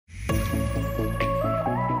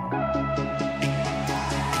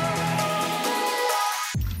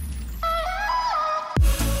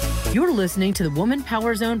You're listening to the Woman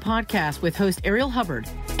Power Zone podcast with host Ariel Hubbard,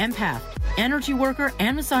 empath, energy worker,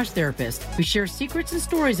 and massage therapist. We share secrets and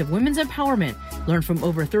stories of women's empowerment, learn from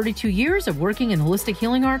over 32 years of working in holistic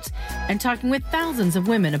healing arts, and talking with thousands of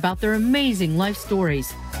women about their amazing life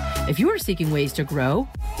stories. If you are seeking ways to grow,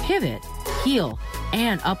 pivot, heal,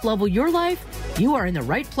 and up-level your life, you are in the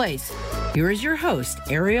right place. Here is your host,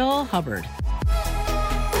 Ariel Hubbard.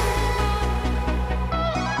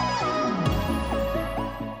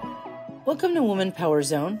 Welcome to Woman Power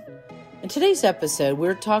Zone. In today's episode,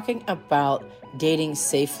 we're talking about dating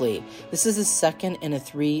safely. This is the second in a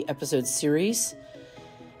 3-episode series.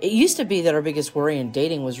 It used to be that our biggest worry in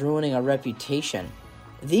dating was ruining our reputation.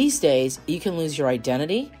 These days, you can lose your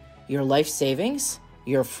identity, your life savings,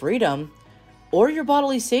 your freedom, or your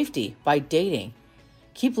bodily safety by dating.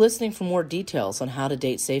 Keep listening for more details on how to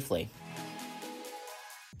date safely.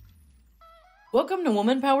 Welcome to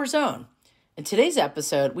Woman Power Zone. In today's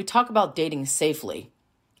episode, we talk about dating safely.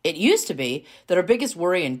 It used to be that our biggest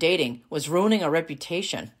worry in dating was ruining our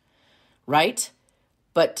reputation, right?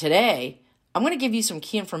 But today, I'm going to give you some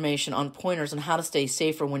key information on pointers on how to stay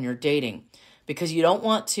safer when you're dating, because you don't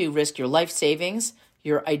want to risk your life savings,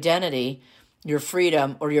 your identity, your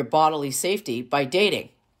freedom, or your bodily safety by dating.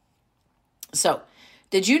 So,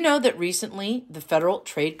 did you know that recently the Federal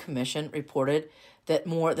Trade Commission reported that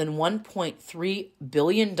more than $1.3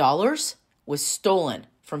 billion was stolen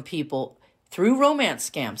from people through romance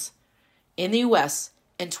scams in the U.S.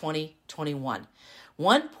 in 2021.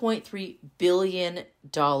 $1.3 billion.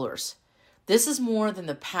 This is more than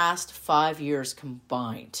the past 5 years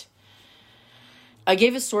combined. I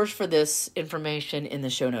gave a source for this information in the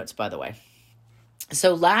show notes, by the way.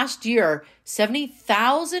 So last year,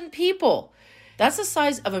 70,000 people, that's the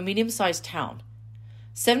size of a medium-sized town.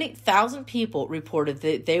 70,000 people reported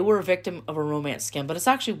that they were a victim of a romance scam, but it's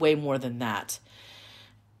actually way more than that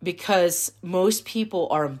because most people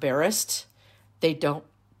are embarrassed. They don't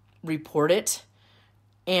report it.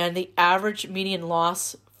 And the average median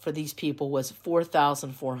loss for these people was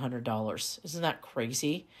 $4,400. Isn't that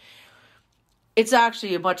crazy? It's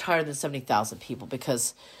actually much higher than 70,000 people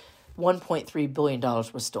because $1.3 billion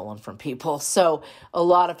was stolen from people. So a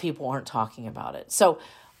lot of people aren't talking about it. So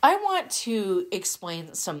I want to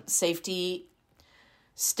explain some safety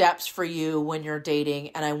steps for you when you're dating,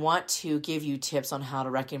 and I want to give you tips on how to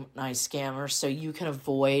recognize scammers so you can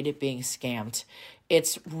avoid being scammed.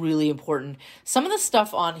 It's really important. Some of the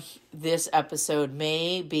stuff on this episode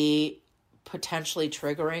may be potentially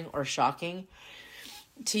triggering or shocking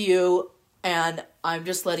to you, and I'm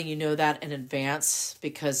just letting you know that in advance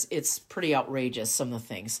because it's pretty outrageous, some of the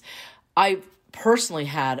things. I personally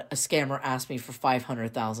had a scammer ask me for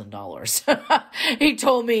 $500,000. He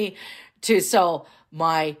told me to sell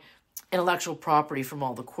my intellectual property from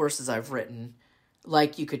all the courses I've written.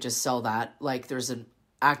 Like you could just sell that. Like there's an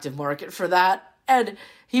active market for that. And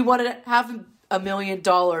he wanted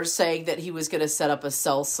 $500,000 saying that he was going to set up a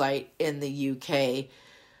cell site in the UK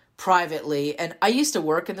privately. And I used to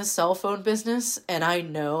work in the cell phone business, and I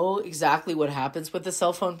know exactly what happens with the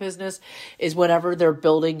cell phone business is whenever they're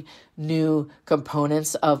building new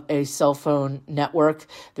components of a cell phone network,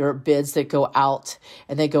 there are bids that go out,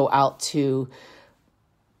 and they go out to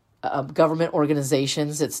government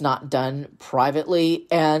organizations. It's not done privately.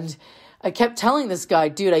 And I kept telling this guy,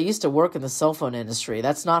 dude, I used to work in the cell phone industry.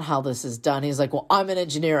 That's not how this is done. He's like, well, I'm an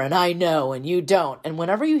engineer and I know and you don't. And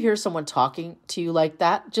whenever you hear someone talking to you like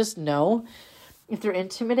that, just know if they're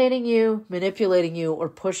intimidating you, manipulating you, or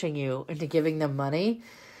pushing you into giving them money,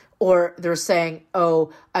 or they're saying,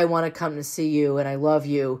 oh, I want to come to see you and I love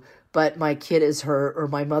you, but my kid is hurt or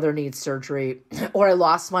my mother needs surgery or I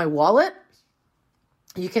lost my wallet,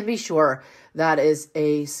 you can be sure that is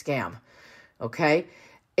a scam, okay?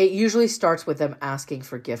 It usually starts with them asking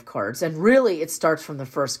for gift cards. And really, it starts from the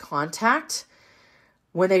first contact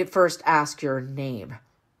when they first ask your name.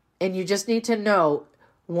 And you just need to know,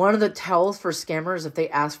 one of the tells for scammers, if they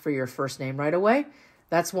ask for your first name right away,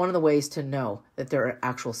 that's one of the ways to know that they're an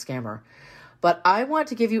actual scammer. But I want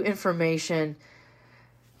to give you information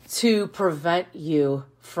to prevent you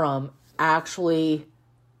from actually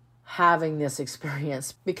having this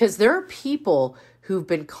experience, because there are people who've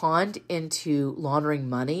been conned into laundering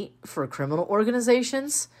money for criminal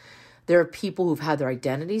organizations. There are people who've had their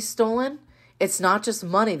identities stolen. It's not just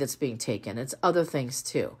money that's being taken, it's other things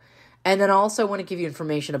too. And then I also want to give you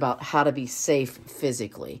information about how to be safe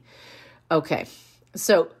physically. Okay,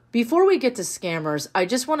 so before we get to scammers, I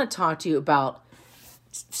just want to talk to you about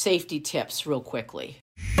safety tips real quickly.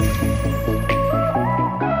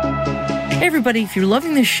 Hey everybody, if you're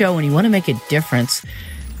loving this show and you want to make a difference,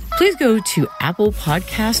 please go to Apple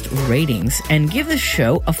Podcast Ratings and give the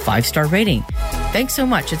show a 5-star rating. Thanks so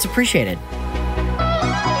much. It's appreciated.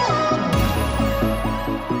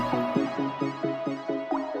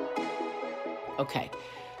 Okay.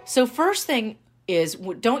 So first thing is,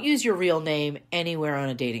 don't use your real name anywhere on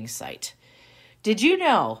a dating site. Did you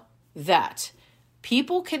know that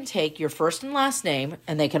people can take your first and last name,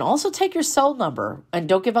 and they can also take your cell number, and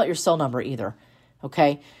don't give out your cell number either,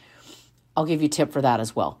 okay? I'll give you a tip for that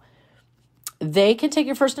as well. They can take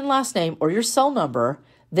your first and last name or your cell number.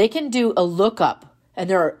 They can do a lookup, and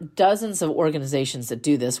there are dozens of organizations that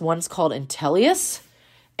do this. One's called Intellius,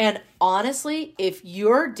 and honestly, if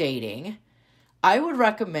you're dating, I would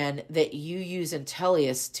recommend that you use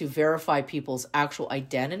Intellius to verify people's actual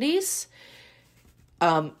identities.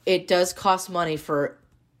 It does cost money for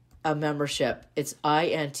a membership. It's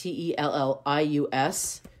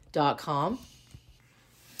INTELLIUS.com.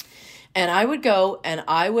 And I would go and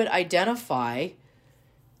I would identify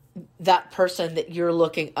that person that you're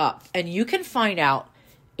looking up. And you can find out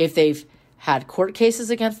if they've had court cases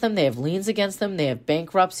against them, they have liens against them, they have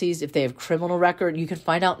bankruptcies, if they have criminal record. You can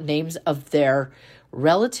find out names of their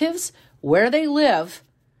relatives, where they live.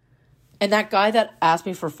 And that guy that asked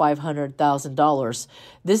me for $500,000,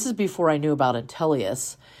 this is before I knew about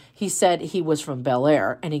Intellius. He said he was from Bel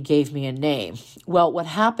Air, and he gave me a name. Well, what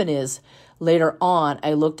happened is, later on,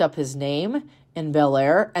 I looked up his name in Bel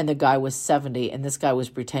Air, and the guy was 70, and this guy was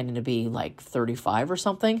pretending to be like 35 or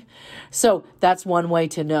something. So that's one way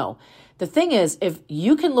to know. The thing is, if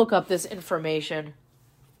you can look up this information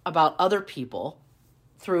about other people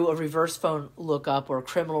through a reverse phone lookup or a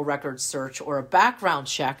criminal record search or a background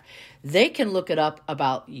check, they can look it up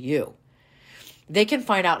about you. They can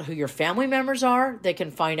find out who your family members are. They can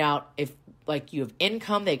find out if you have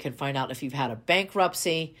income. They can find out if you've had a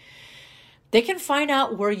bankruptcy. They can find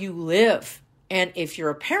out where you live. And if you're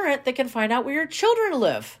a parent, they can find out where your children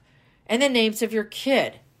live and the names of your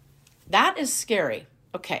kid. That is scary.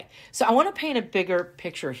 Okay, so I want to paint a bigger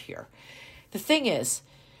picture here. The thing is,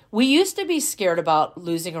 we used to be scared about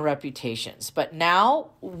losing our reputations, but now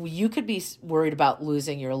you could be worried about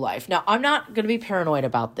losing your life. Now, I'm not going to be paranoid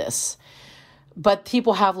about this, but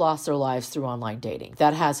people have lost their lives through online dating.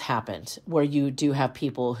 That has happened, where you do have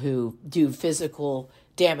people who do physical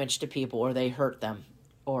damage to people, or they hurt them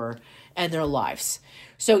and their lives.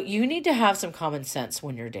 So you need to have some common sense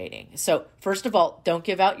when you're dating. So first of all, don't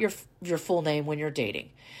give out your full name when you're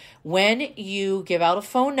dating. When you give out a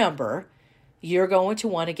phone number, you're going to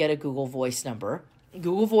want to get a Google Voice number.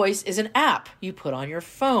 Google Voice is an app you put on your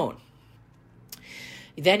phone.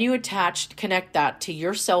 Then you connect that to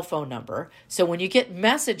your cell phone number. So when you get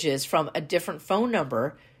messages from a different phone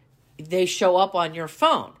number, they show up on your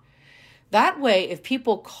phone. That way, if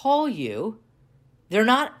people call you, they're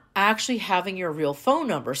not actually having your real phone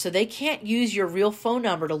number. So they can't use your real phone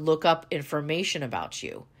number to look up information about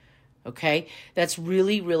you. Okay? That's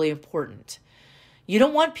really, really important. You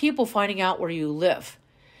don't want people finding out where you live.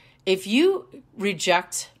 If you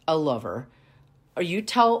reject a lover, or you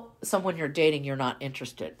tell someone you're dating you're not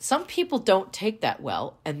interested, some people don't take that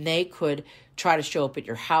well, and they could try to show up at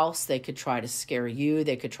your house. They could try to scare you.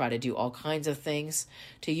 They could try to do all kinds of things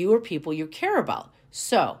to you or people you care about.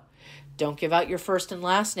 So don't give out your first and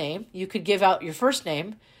last name. You could give out your first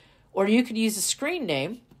name, or you could use a screen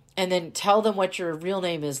name and then tell them what your real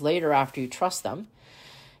name is later after you trust them.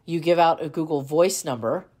 You give out a Google Voice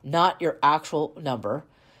number, not your actual number.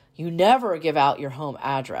 You never give out your home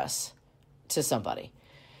address to somebody.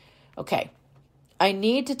 Okay, I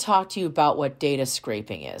need to talk to you about what data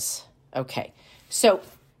scraping is. Okay, so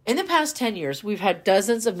in the past 10 years, we've had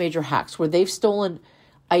dozens of major hacks where they've stolen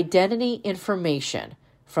identity information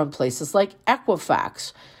from places like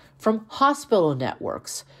Equifax, from hospital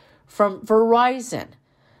networks, from Verizon.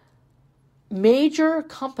 Major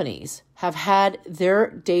companies have had their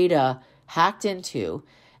data hacked into,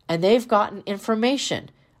 and they've gotten information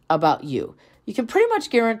about you. You can pretty much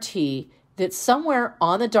guarantee that somewhere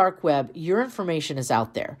on the dark web, your information is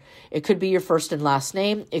out there. It could be your first and last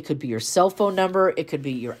name. It could be your cell phone number. It could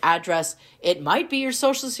be your address. It might be your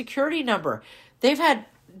social security number. They've had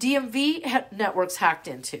DMV networks hacked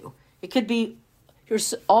into. It could be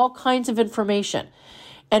all kinds of information.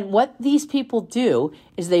 And what these people do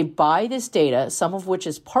is they buy this data, some of which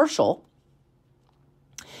is partial.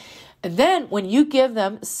 And then when you give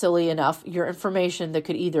them, silly enough, your information that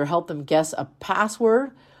could either help them guess a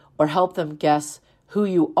password or help them guess who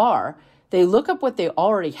you are, they look up what they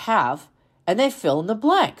already have and they fill in the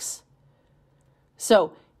blanks.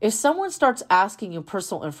 So if someone starts asking you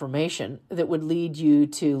personal information that would lead you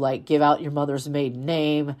to like give out your mother's maiden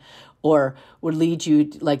name or would lead you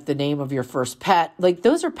to, like the name of your first pet, like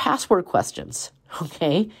those are password questions,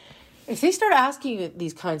 okay? If they start asking you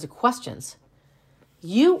these kinds of questions,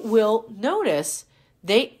 you will notice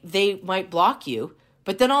they might block you,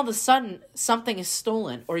 but then all of a sudden something is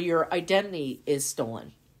stolen or your identity is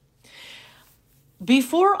stolen.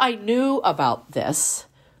 Before I knew about this,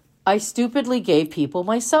 I stupidly gave people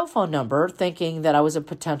my cell phone number thinking that I was a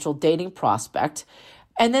potential dating prospect,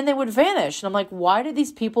 and then they would vanish. And I'm like, why did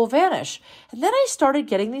these people vanish? And then I started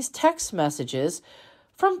getting these text messages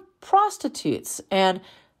from prostitutes and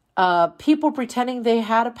people pretending they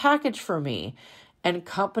had a package for me and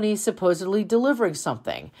companies supposedly delivering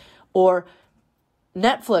something, or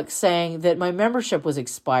Netflix saying that my membership was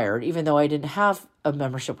expired, even though I didn't have a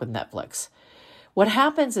membership with Netflix. What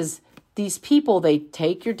happens is these people, they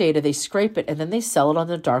take your data, they scrape it, and then they sell it on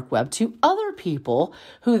the dark web to other people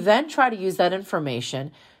who then try to use that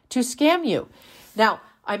information to scam you. Now,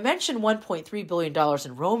 I mentioned $1.3 billion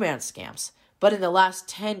in romance scams, but in the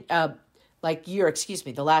last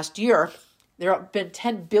last year, there have been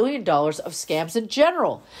 $10 billion of scams in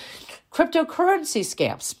general. Cryptocurrency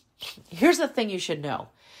scams. Here's the thing you should know,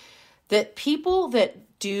 that people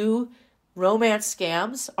that do romance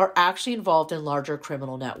scams are actually involved in larger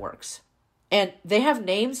criminal networks. And they have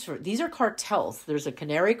names for, these are cartels. There's a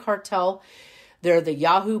Canary cartel. They're the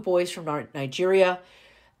Yahoo boys from Nigeria.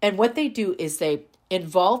 And what they do is they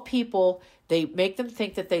involve people, they make them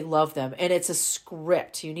think that they love them. And it's a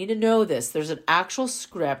script. You need to know this. There's an actual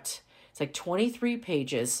script. It's like 23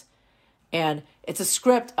 pages. And it's a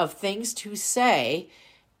script of things to say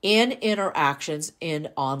in interactions in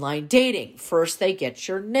online dating. First, they get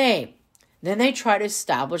your name. Then they try to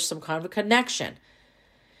establish some kind of a connection.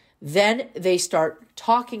 Then they start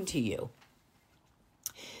talking to you.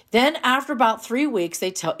 Then after about 3 weeks, they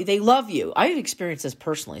tell you they love you. I've experienced this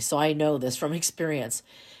personally, so I know this from experience.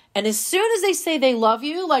 And as soon as they say they love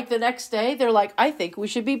you, like the next day, they're like, I think we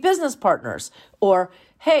should be business partners. Or,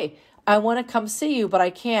 hey, I want to come see you, but I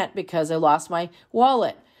can't because I lost my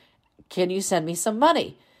wallet. Can you send me some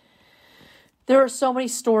money? There are so many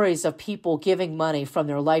stories of people giving money from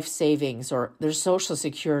their life savings or their Social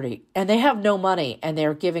Security, and they have no money, and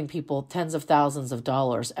they're giving people tens of thousands of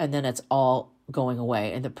dollars, and then it's all going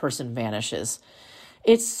away, and the person vanishes.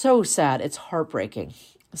 It's so sad. It's heartbreaking.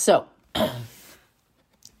 So,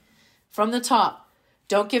 from the top,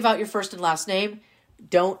 don't give out your first and last name.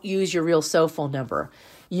 Don't use your real cell phone number.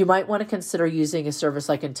 You might want to consider using a service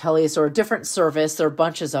like Intellius or a different service. There are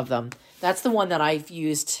bunches of them. That's the one that I've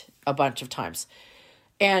used a bunch of times.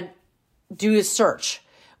 And do a search.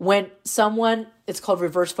 When someone, it's called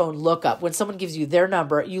reverse phone lookup. When someone gives you their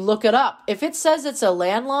number, you look it up. If it says it's a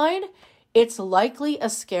landline, it's likely a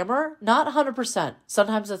scammer. Not 100%.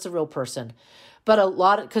 Sometimes that's a real person. But a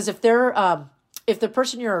lot, because if the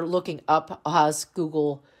person you're looking up has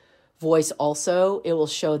Google Voice also, it will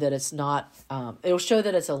show that it's not, it will show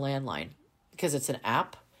that it's a landline because it's an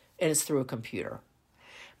app and it's through a computer.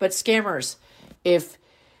 But scammers, if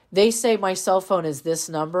they say my cell phone is this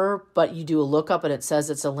number, but you do a lookup and it says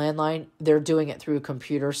it's a landline, they're doing it through a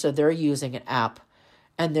computer, so they're using an app,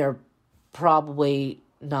 and they're probably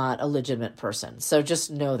not a legitimate person. So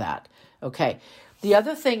just know that, okay? The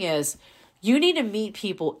other thing is you need to meet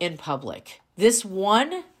people in public. This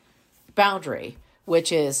one boundary,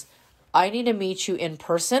 which is I need to meet you in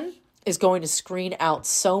person, is going to screen out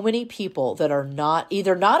so many people that are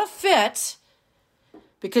either not a fit,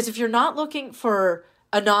 because if you're not looking for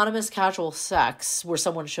anonymous casual sex where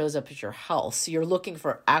someone shows up at your house, you're looking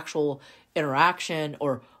for actual interaction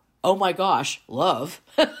or, oh my gosh, love.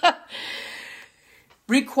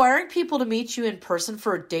 Requiring people to meet you in person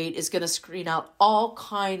for a date is going to screen out all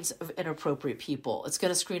kinds of inappropriate people. It's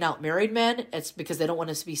going to screen out married men. It's because they don't want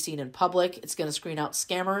us to be seen in public. It's going to screen out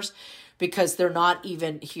scammers because they're not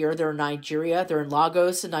even here. They're in Nigeria. They're in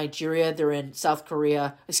Lagos in Nigeria. They're in North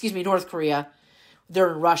Korea.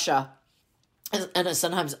 They're in Russia. And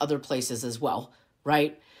sometimes other places as well,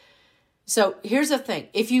 right? So here's the thing.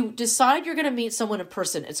 If you decide you're going to meet someone in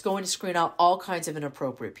person, it's going to screen out all kinds of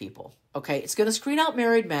inappropriate people, okay? It's going to screen out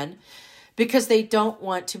married men because they don't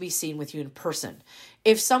want to be seen with you in person.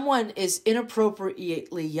 If someone is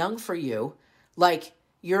inappropriately young for you, like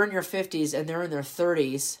you're in your 50s and they're in their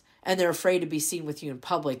 30s, and they're afraid to be seen with you in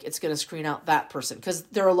public, it's going to screen out that person. Because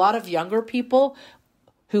there are a lot of younger people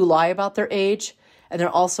who lie about their age, and there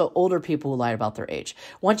are also older people who lie about their age.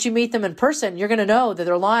 Once you meet them in person, you're going to know that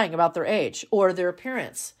they're lying about their age or their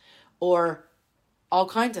appearance or all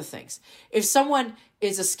kinds of things. If someone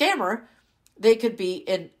is a scammer, they could be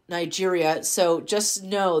in Nigeria. So just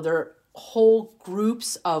know there are whole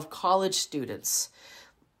groups of college students.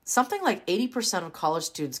 Something like 80% of college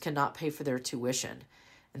students cannot pay for their tuition.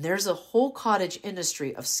 And there's a whole cottage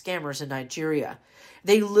industry of scammers in Nigeria.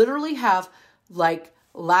 They literally have like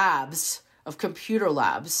labs of computer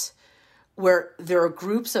labs where there are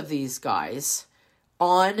groups of these guys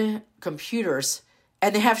on computers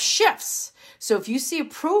and they have shifts. So if you see a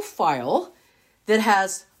profile that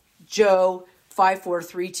has Joe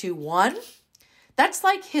 54321, that's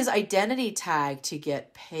like his identity tag to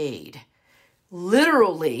get paid.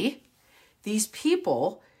 Literally, these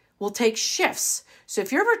people will take shifts. So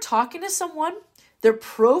if you're ever talking to someone, their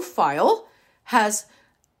profile has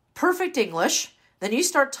perfect English, then you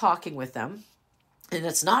start talking with them, and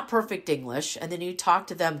it's not perfect English, and then you talk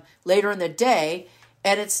to them later in the day,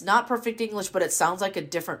 and it's not perfect English, but it sounds like a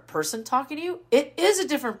different person talking to you. It is a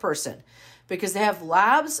different person because they have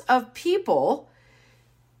labs of people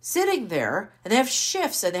sitting there, and they have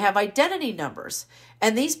shifts, and they have identity numbers.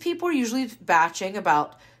 And these people are usually batching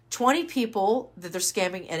about 20 people that they're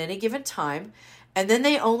scamming at any given time, and then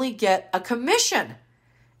they only get a commission.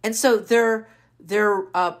 And so their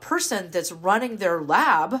person that's running their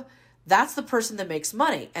lab, that's the person that makes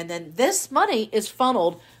money. And then this money is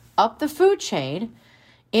funneled up the food chain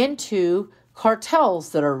into cartels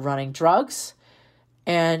that are running drugs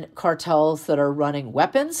and cartels that are running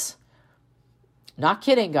weapons. Not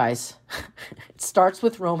kidding, guys. It starts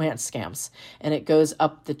with romance scams and it goes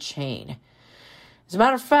up the chain. As a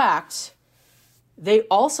matter of fact, they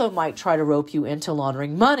also might try to rope you into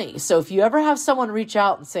laundering money. So if you ever have someone reach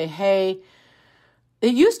out and say, hey,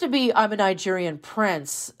 it used to be, I'm a Nigerian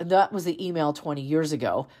prince, and that was the email 20 years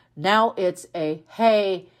ago. Now it's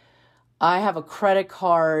hey, I have a credit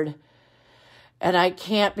card and I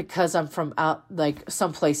can't because I'm from out like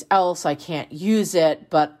someplace else. I can't use it,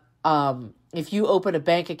 but if you open a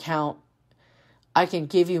bank account, I can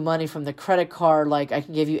give you money from the credit card. Like I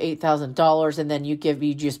can give you $8,000 and then you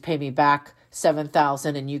just pay me back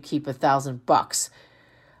 $7,000 and you keep $1,000.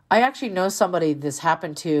 I actually know somebody this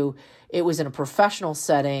happened to. It was in a professional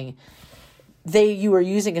setting. You were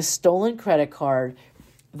using a stolen credit card.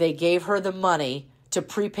 They gave her the money to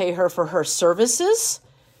prepay her for her services.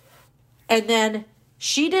 And then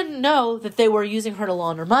she didn't know that they were using her to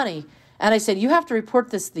launder money. And I said, you have to report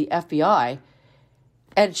this to the FBI.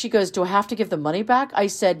 And she goes, do I have to give the money back? I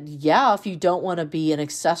said, yeah, if you don't want to be an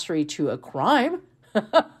accessory to a crime.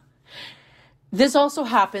 This also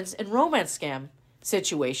happens in romance scam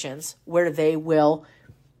situations where they will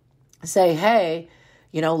say, hey,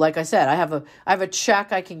 like I said, I have a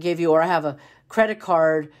check I can give you, or I have a credit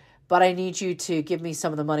card, but I need you to give me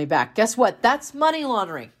some of the money back. Guess what? That's money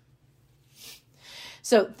laundering.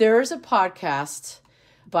 So there's a podcast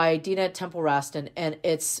by Dina Temple-Raston, and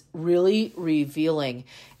it's really revealing.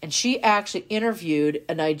 And she actually interviewed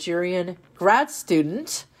a Nigerian grad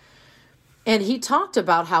student, and he talked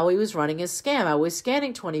about how he was running his scam. I was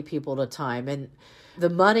scanning 20 people at a time, and the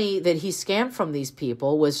money that he scammed from these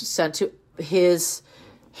people was sent to his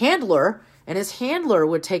handler, and his handler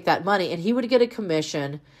would take that money, and he would get a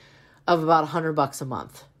commission of about $100 a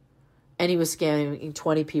month. And he was scamming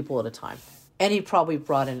 20 people at a time. And he probably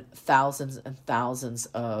brought in thousands and thousands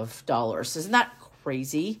of dollars. Isn't that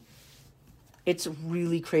crazy? It's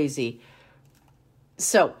really crazy.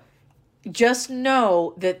 So just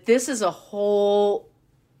know that this is a whole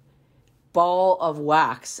ball of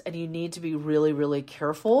wax, and you need to be really, really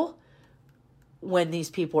careful when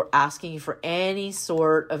these people are asking you for any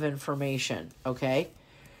sort of information, okay?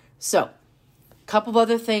 So, a couple of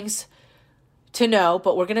other things to know,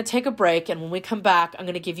 but we're going to take a break, and when we come back, I'm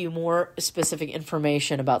going to give you more specific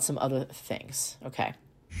information about some other things, okay?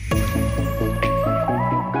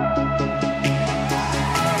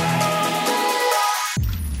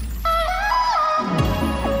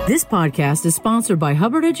 This podcast is sponsored by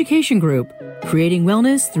Hubbard Education Group, creating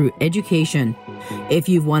wellness through education. If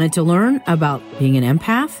you've wanted to learn about being an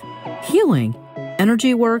empath, healing,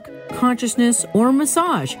 energy work, consciousness, or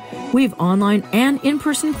massage, we have online and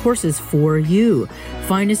in-person courses for you.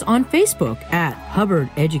 Find us on Facebook at Hubbard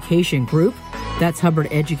Education Group. That's Hubbard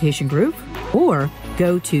Education Group. Or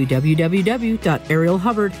go to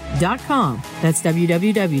www.arielhubbard.com. That's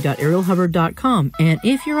www.arielhubbard.com. And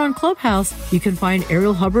if you're on Clubhouse, you can find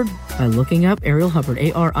Ariel Hubbard by looking up Ariel Hubbard,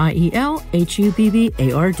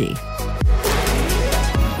 ArielHubbard.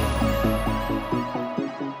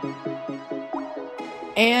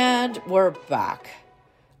 And we're back.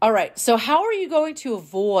 All right, so how are you going to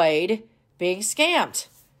avoid being scammed?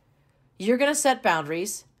 You're going to set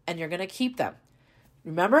boundaries and you're going to keep them.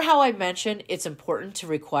 Remember how I mentioned it's important to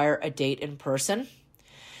require a date in person?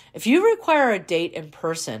 If you require a date in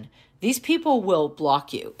person, these people will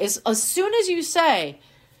block you. As soon as you say,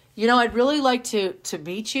 I'd really like to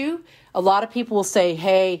meet you, a lot of people will say,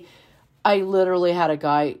 hey, I literally had a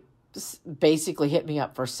guy basically hit me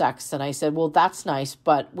up for sex. And I said, well, that's nice,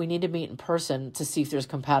 but we need to meet in person to see if there's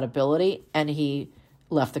compatibility. And he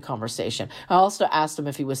left the conversation. I also asked him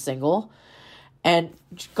if he was single, and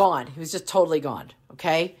gone. He was just totally gone.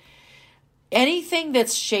 Okay. Anything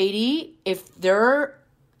that's shady, if they're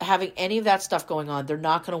having any of that stuff going on, they're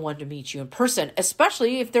not going to want to meet you in person,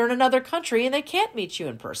 especially if they're in another country and they can't meet you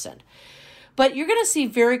in person. But you're going to see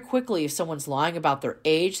very quickly if someone's lying about their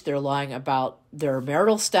age, they're lying about their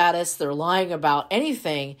marital status, they're lying about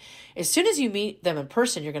anything. As soon as you meet them in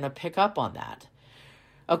person, you're going to pick up on that.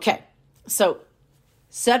 Okay, so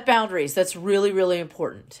set boundaries. That's really, really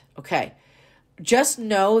important. Okay, just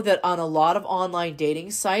know that on a lot of online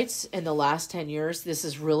dating sites in the last 10 years, this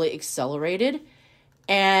has really accelerated.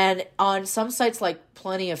 And on some sites like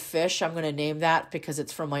Plenty of Fish, I'm going to name that because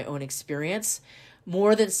it's from my own experience,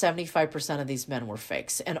 more than 75% of these men were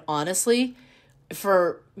fakes. And honestly,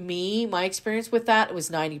 for me, my experience with that, it was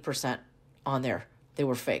 90% on there. They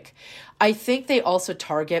were fake. I think they also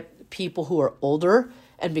target people who are older.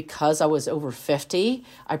 And because I was over 50,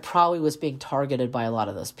 I probably was being targeted by a lot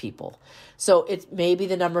of those people. So maybe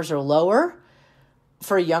the numbers are lower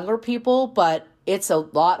for younger people, but it's a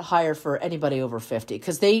lot higher for anybody over 50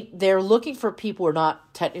 because they're looking for people who are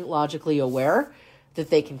not technologically aware that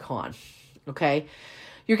they can con. Okay.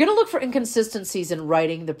 You're going to look for inconsistencies in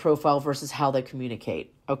writing the profile versus how they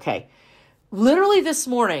communicate. Okay. Literally this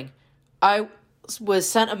morning, I was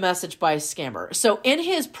sent a message by a scammer. So in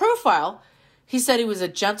his profile, he said he was a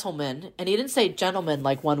gentleman, and he didn't say gentleman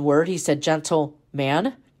like one word. He said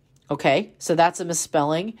gentleman. Okay. So that's a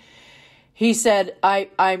misspelling. He said,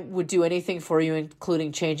 I would do anything for you,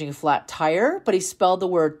 including changing a flat tire, but he spelled the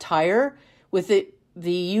word tire with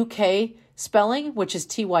the UK spelling, which is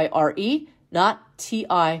Tyre, not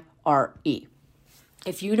Tire.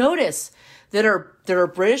 If you notice that there are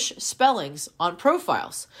British spellings on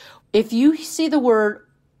profiles, if you see the word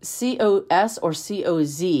COS or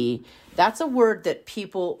COZ, that's a word that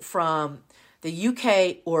people from the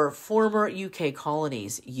UK or former UK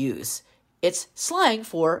colonies use. It's slang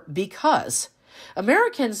for because.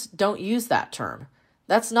 Americans don't use that term.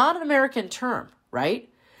 That's not an American term, right?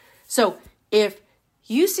 So if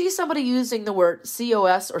you see somebody using the word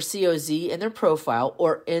COS or COZ in their profile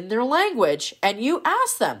or in their language, and you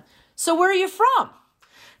ask them, so where are you from?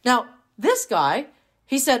 Now, this guy,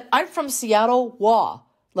 he said, I'm from Seattle, WA.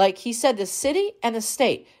 Like he said, the city and the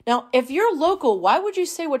state. Now, if you're local, why would you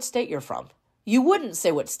say what state you're from? You wouldn't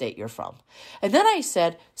say what state you're from. And then I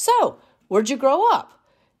said, so where'd you grow up?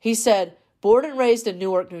 He said, born and raised in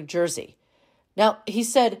Newark, New Jersey. Now, he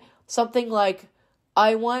said something like,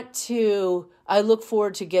 I look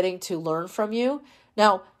forward to getting to learn from you.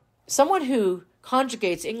 Now, someone who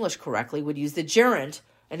conjugates English correctly would use the gerund,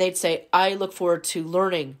 and they'd say, I look forward to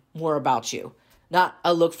learning more about you, not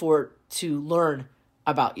I look forward to learn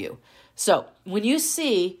about you. So when you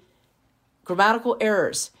see grammatical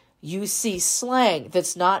errors, you see slang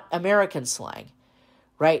that's not American slang,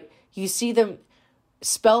 right? You see them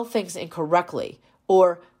spell things incorrectly,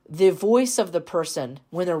 or the voice of the person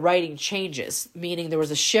when they're writing changes, meaning there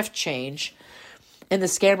was a shift change in the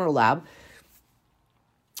scammer lab,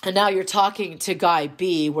 and now you're talking to guy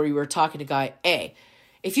B where you were talking to guy A.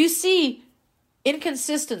 If you see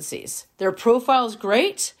inconsistencies, their profile's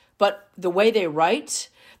great, but the way they write,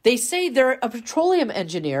 they say they're a petroleum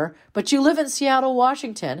engineer, but you live in Seattle,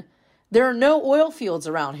 Washington. There are no oil fields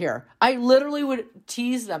around here. I literally would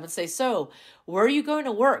tease them and say, so where are you going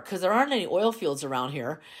to work? Because there aren't any oil fields around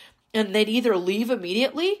here. And they'd either leave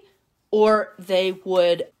immediately or they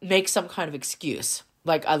would make some kind of excuse.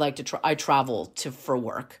 Like I travel for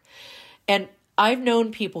work. And I've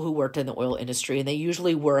known people who worked in the oil industry, and they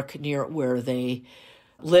usually work near where they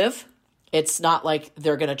live. It's not like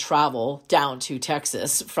they're going to travel down to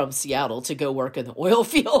Texas from Seattle to go work in the oil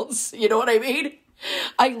fields. You know what I mean?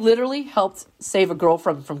 I literally helped save a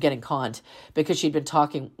girlfriend from getting conned because she'd been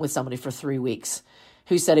talking with somebody for 3 weeks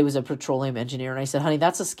who said he was a petroleum engineer. And I said, honey,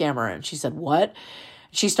 that's a scammer. And she said, what?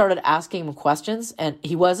 She started asking him questions, and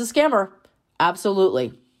he was a scammer.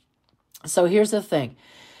 Absolutely. So here's the thing.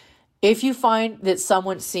 If you find that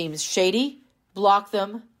someone seems shady, block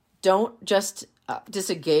them. Don't just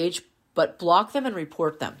disengage, but block them and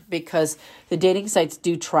report them, because the dating sites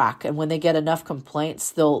do track. And when they get enough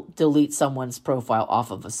complaints, they'll delete someone's profile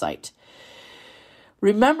off of a site.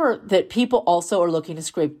 Remember that people also are looking to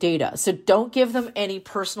scrape data. So don't give them any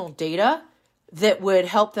personal data that would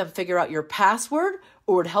help them figure out your password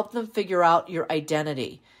or would help them figure out your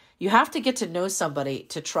identity. You have to get to know somebody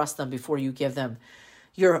to trust them before you give them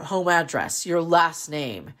your home address, your last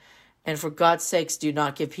name. And for God's sakes, do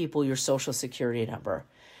not give people your social security number.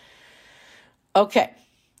 Okay.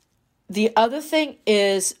 The other thing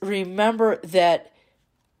is, remember that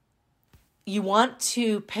you want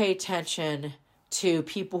to pay attention to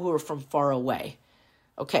people who are from far away.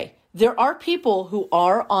 Okay. There are people who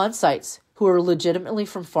are on sites who are legitimately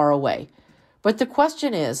from far away. But the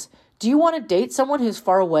question is, do you want to date someone who's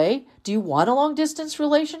far away? Do you want a long distance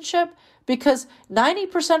relationship? Because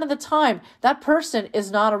 90% of the time, that person is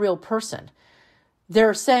not a real person.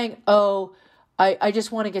 They're saying, oh, I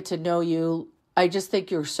just want to get to know you. I just think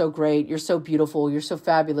you're so great. You're so beautiful. You're so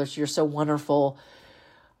fabulous. You're so wonderful.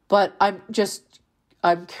 But I'm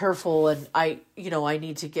careful, and I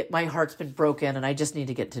need to get, my heart's been broken, and I just need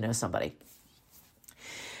to get to know somebody.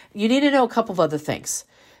 You need to know a couple of other things.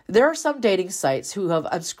 There are some dating sites who have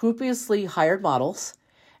unscrupulously hired models,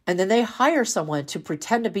 and then they hire someone to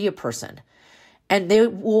pretend to be a person, and they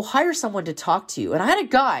will hire someone to talk to you. And I had a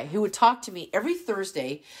guy who would talk to me every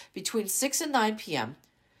Thursday between 6 and 9 p.m.,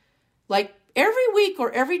 like every week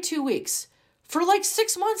or every 2 weeks. For like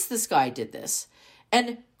 6 months, this guy did this.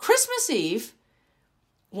 And Christmas Eve,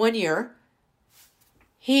 one year,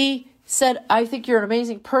 he said, I think you're an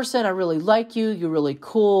amazing person. I really like you. You're really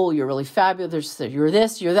cool. You're really fabulous. You're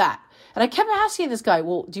this, you're that. And I kept asking this guy,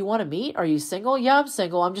 well, do you want to meet? Are you single? Yeah, I'm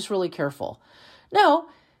single. I'm just really careful. No,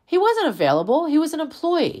 he wasn't available. He was an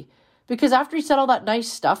employee. Because after he said all that nice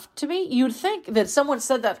stuff to me, you'd think that someone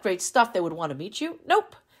said that great stuff, they would want to meet you.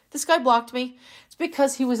 Nope. This guy blocked me. It's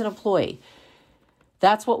because he was an employee.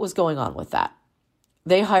 That's what was going on with that.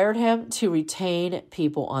 They hired him to retain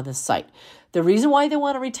people on the site. The reason why they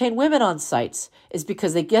want to retain women on sites is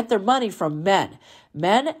because they get their money from men.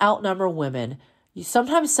 Men outnumber women,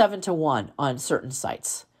 sometimes 7-1 on certain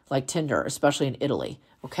sites, like Tinder, especially in Italy.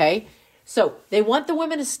 Okay? So they want the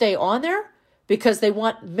women to stay on there because they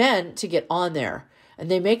want men to get on there,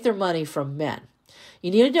 and they make their money from men. You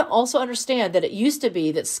need to also understand that it used to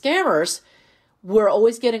be that scammers were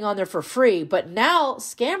always getting on there for free, but now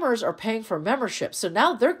scammers are paying for membership. So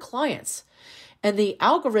now they're clients. And the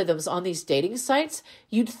algorithms on these dating sites,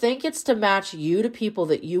 you'd think it's to match you to people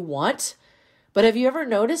that you want. But have you ever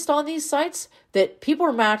noticed on these sites that people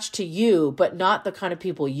are matched to you, but not the kind of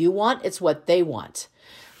people you want? It's what they want.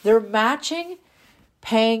 They're matching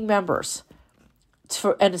paying members,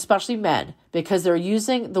 and especially men, because they're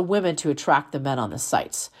using the women to attract the men on the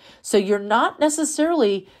sites. So you're not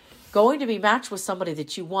necessarily going to be matched with somebody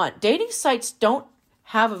that you want. Dating sites don't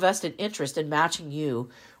have a vested interest in matching you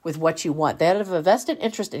with what you want. They have a vested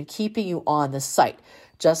interest in keeping you on the site.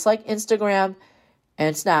 Just like Instagram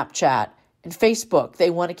and Snapchat and Facebook, they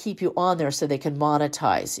want to keep you on there so they can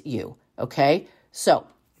monetize you. Okay? So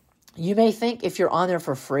you may think if you're on there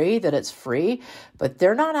for free that it's free, but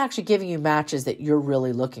they're not actually giving you matches that you're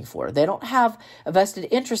really looking for. They don't have a vested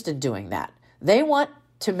interest in doing that. They want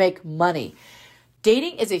to make money.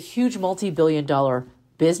 Dating is a huge multi-billion-dollar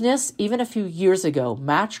business. Even a few years ago,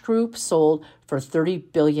 Match Group sold for $30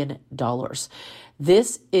 billion.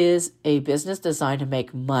 This is a business designed to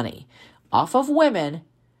make money off of women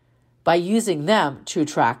by using them to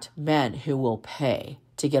attract men who will pay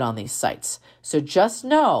to get on these sites. So just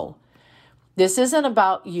know, this isn't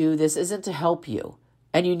about you. This isn't to help you.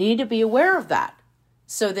 And you need to be aware of that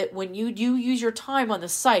so that when you do use your time on the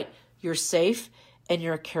site, you're safe and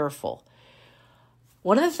you're careful.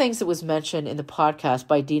 One of the things that was mentioned in the podcast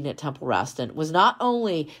by Dina Temple Raston was not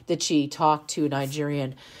only that she talked to a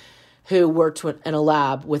Nigerian who worked in a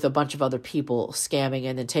lab with a bunch of other people scamming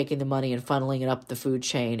and then taking the money and funneling it up the food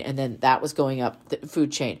chain, and then that was going up the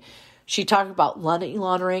food chain. She talked about money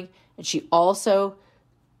laundering, and she also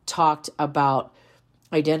talked about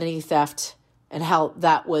identity theft and how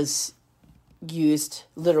that was used.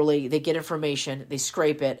 Literally, they get information, they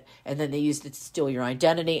scrape it, and then they use it to steal your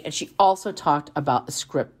identity. And she also talked about a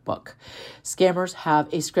script book. Scammers have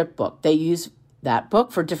a script book. They use that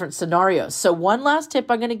book for different scenarios. So one last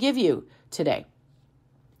tip I'm going to give you today.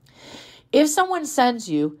 If someone sends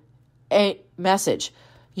you a message,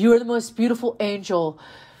 you are the most beautiful angel.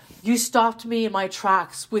 You stopped me in my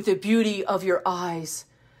tracks with the beauty of your eyes.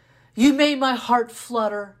 You made my heart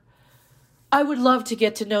flutter. I would love to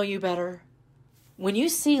get to know you better. When you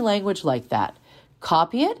see language like that,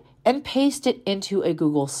 copy it and paste it into a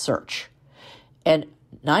Google search. And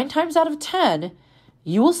 9 times out of 10,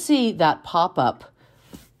 you will see that pop up,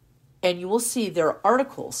 and you will see there are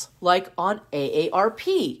articles like on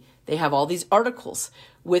AARP. They have all these articles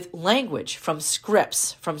with language from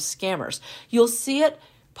scripts from scammers. You'll see it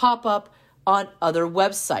pop up on other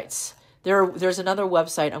websites. There's another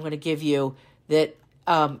website I'm going to give you that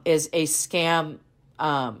is a scam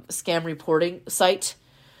reporting site.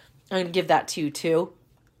 I'm going to give that to you too.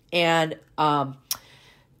 And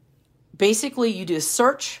basically you do a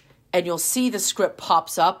search and you'll see the script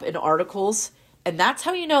pops up in articles. And that's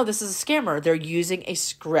how you know this is a scammer. They're using a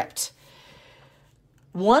script.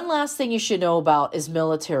 One last thing you should know about is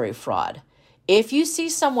military fraud. If you see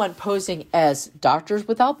someone posing as Doctors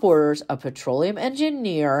Without Borders, a petroleum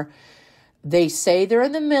engineer, they say they're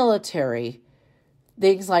in the military,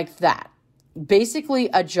 things like that. Basically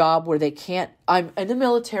a job where they can't, I'm in the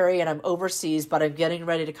military and I'm overseas, but I'm getting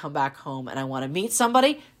ready to come back home and I want to meet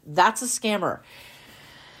somebody, that's a scammer.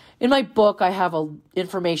 In my book, I have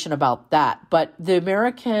information about that, but the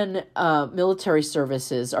American military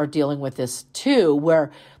services are dealing with this too,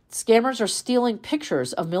 where scammers are stealing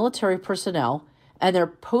pictures of military personnel and they're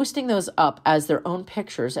posting those up as their own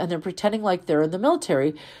pictures and they're pretending like they're in the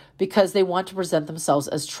military because they want to present themselves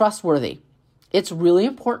as trustworthy. It's really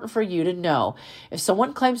important for you to know if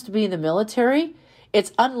someone claims to be in the military,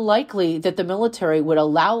 it's unlikely that the military would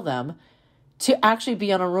allow them to actually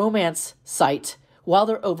be on a romance site while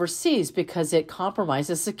they're overseas because it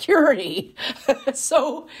compromises security.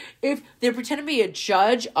 So if they pretend to be a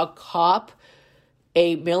judge, a cop,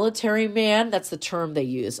 a military man, that's the term they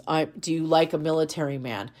use. Do you like a military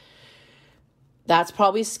man? That's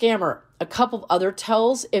probably a scammer. A couple of other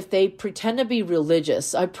tells, if they pretend to be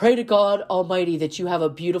religious, I pray to God Almighty that you have a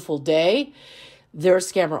beautiful day, they're a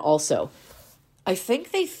scammer also. I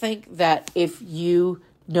think they think that if you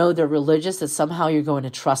know they're religious, that somehow you're going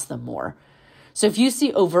to trust them more. So if you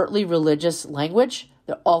see overtly religious language,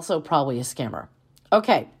 they're also probably a scammer.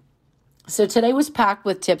 Okay, so today was packed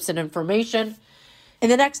with tips and information. In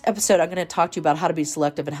the next episode, I'm going to talk to you about how to be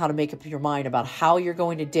selective and how to make up your mind about how you're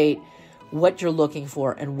going to date, what you're looking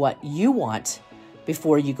for, and what you want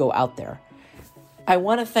before you go out there. I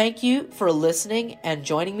want to thank you for listening and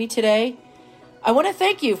joining me today.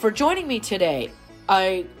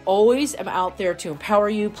 I always am out there to empower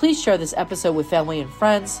you. Please share this episode with family and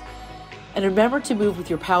friends. And remember to move with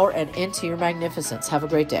your power and into your magnificence. Have a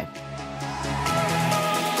great day.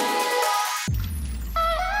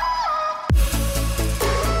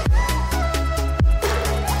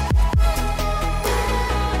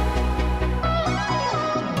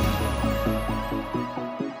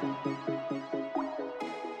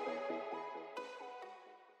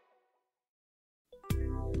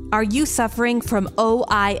 Are you suffering from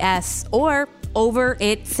OIS or over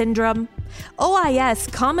it syndrome?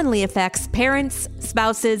 OIS commonly affects parents,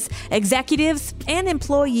 spouses, executives, and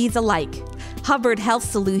employees alike. Hubbard Health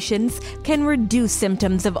Solutions can reduce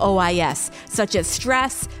symptoms of OIS, such as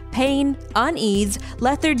stress, pain, unease,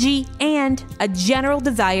 lethargy, and a general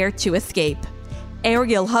desire to escape.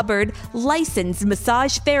 Ariel Hubbard, licensed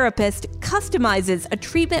massage therapist, customizes a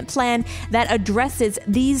treatment plan that addresses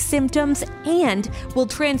these symptoms and will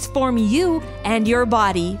transform you and your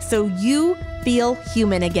body so you feel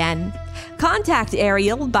human again. Contact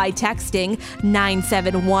Ariel by texting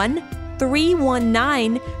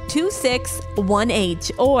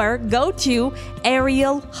 971-319-2618 or go to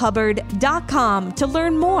arielhubbard.com to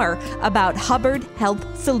learn more about Hubbard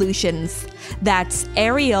Health Solutions. That's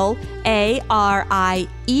Ariel,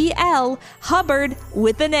 ARIEL, Hubbard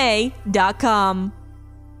with an A.com.